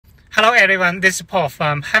Hello everyone, this is Paul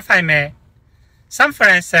from Hi-Fi May. Some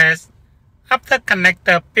friend says, after connect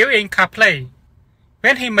the built-in CarPlay,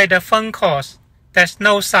 when he made the phone calls, there's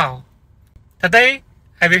no sound. Today,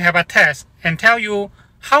 I will have a test and tell you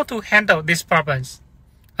how to handle these problems.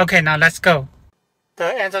 Okay, now let's go. The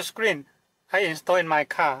Android screen I installed in my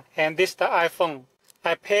car, and this is the iPhone.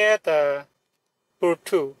 I pair the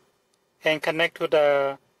Bluetooth and connect to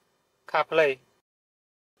the CarPlay.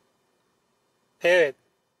 Pair it.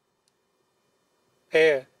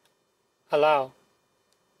 Pair. Allow.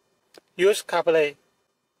 Use CarPlay.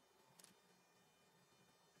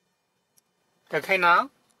 Okay, now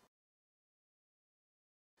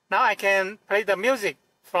I can play the music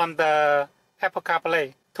from the Apple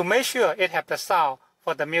CarPlay to make sure it has the sound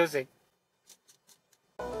for the music.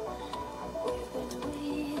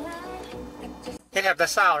 It has the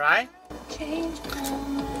sound, right?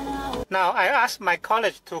 Now I asked my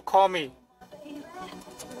college to call me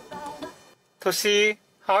to see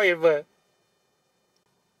how it works.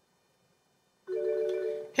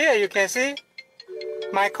 Here you can see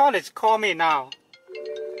my college call me now.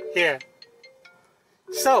 Here.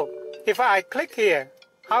 So if I click here,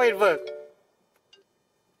 how it works?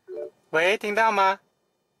 喂，听到吗？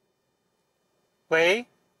喂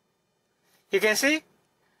You can see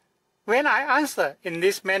when I answer in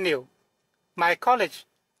this menu, my college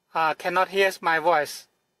cannot hear my voice.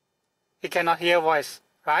 It cannot hear voice,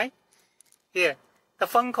 right? Here, the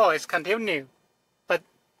phone call is continuing, but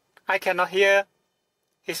I cannot hear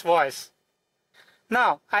his voice.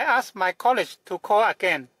 Now, I ask my college to call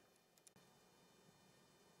again.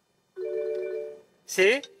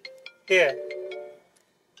 See? Here.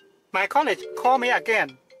 My college call me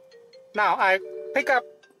again. Now, I pick up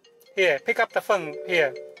the phone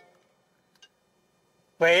here.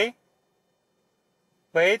 喂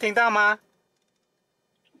喂，听到吗？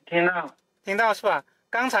听到。听到是吧？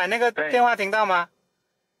刚才那个电话听到吗？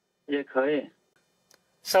也可以。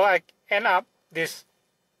So I end up this.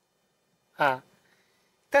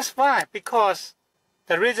 That's why, because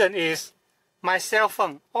the reason is my cell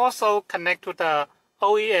phone also connect to the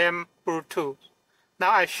OEM Bluetooth.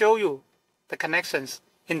 Now I show you the connections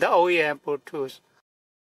in the OEM Bluetooth.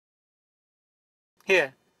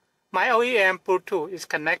 Here, my OEM Bluetooth is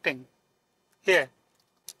connecting. Here,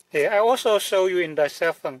 I also show you in the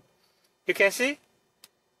cell phone. You can see,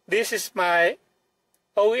 this is my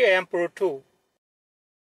OEM Bluetooth,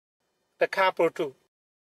 the car Bluetooth.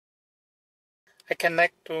 I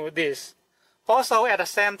connect to this. Also, at the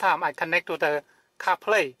same time, I connect to the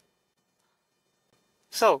CarPlay.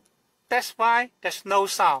 So, that's why there's no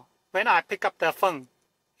sound when I pick up the phone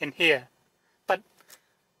in here. But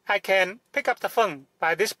I can pick up the phone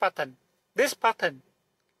by this button. This button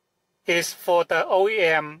is for the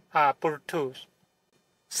OEM Bluetooth.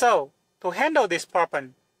 So, to handle this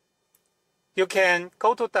problem, you can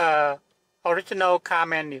go to the original car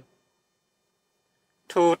menu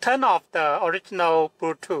to turn off the original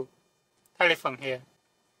Bluetooth telephone here,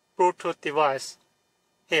 Bluetooth device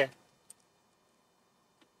here.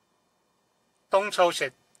 Don't choose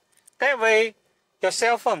it. That way, your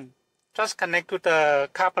cell phone just connect to the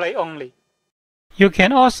CarPlay only. You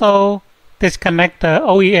can also disconnect the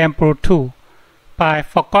OEM Bluetooth by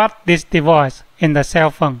forgot this device in the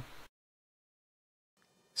cell phone.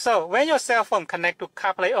 So when your cell phone connect to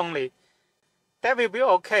CarPlay only, that will be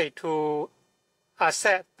okay to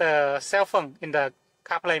set the cell phone in the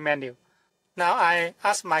CarPlay menu. Now I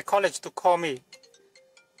ask my college to call me.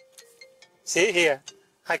 See here,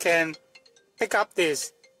 I can pick up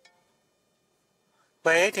this.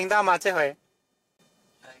 喂，听到吗？这回？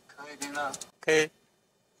可以听到。Okay.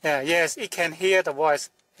 Yeah, yes, it can hear the voice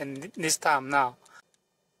in this time now.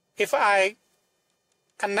 If I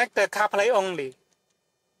connect the CarPlay only,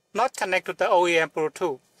 not connect to the OEM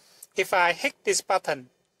Bluetooth, if I hit this button,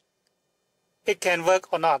 it can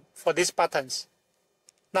work or not for these buttons.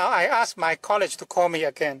 Now I ask my college to call me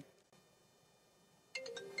again.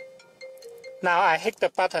 Now I hit the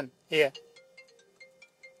button here.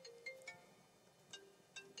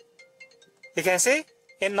 You can see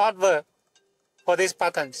it not work for these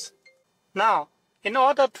buttons. Now, in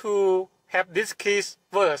order to have these keys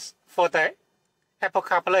work for the Apple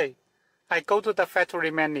CarPlay, I go to the factory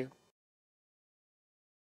menu.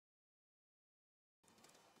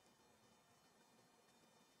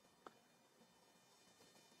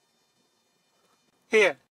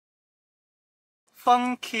 Here,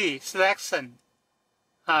 phone key selection.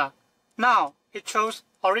 Now it shows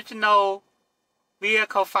original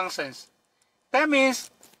vehicle functions. That means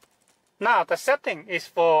now the setting is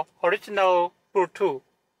for original Bluetooth.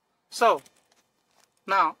 So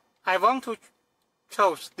now I want to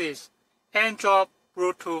choose this Android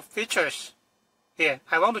Bluetooth features. Here,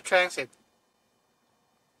 I want to change it.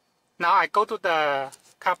 Now I go to the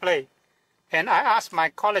CarPlay and I ask my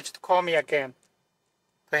college to call me again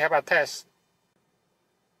to have a test.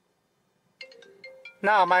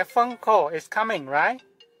 Now my phone call is coming, right?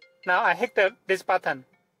 Now I hit this button.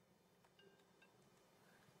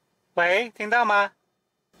 喂，听到吗？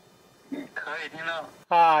可以听到。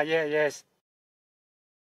yes.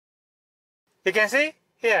 You can see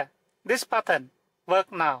here, this button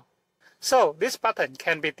works now. So this button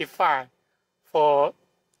can be defined for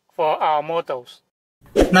our models.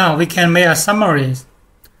 Now we can make a summary.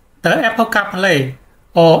 The Apple CarPlay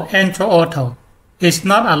or Android Auto is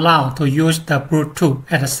not allowed to use the Bluetooth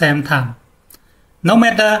at the same time. No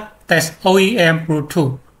matter that's OEM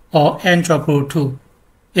Bluetooth or Android Bluetooth,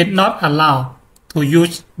 it's not allowed to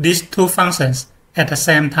use these two functions at the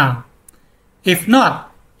same time. If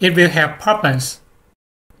not, it will have problems.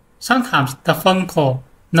 Sometimes the phone call,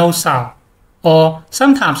 no sound, or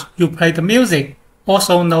sometimes you play the music,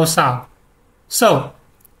 also no sound. So,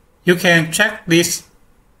 you can check this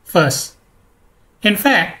first. In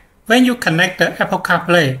fact, when you connect the Apple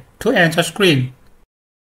CarPlay to Android screen,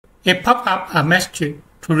 it pops up a message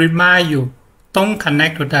to remind you don't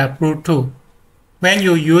connect to the Bluetooth when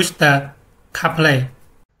you use the CarPlay.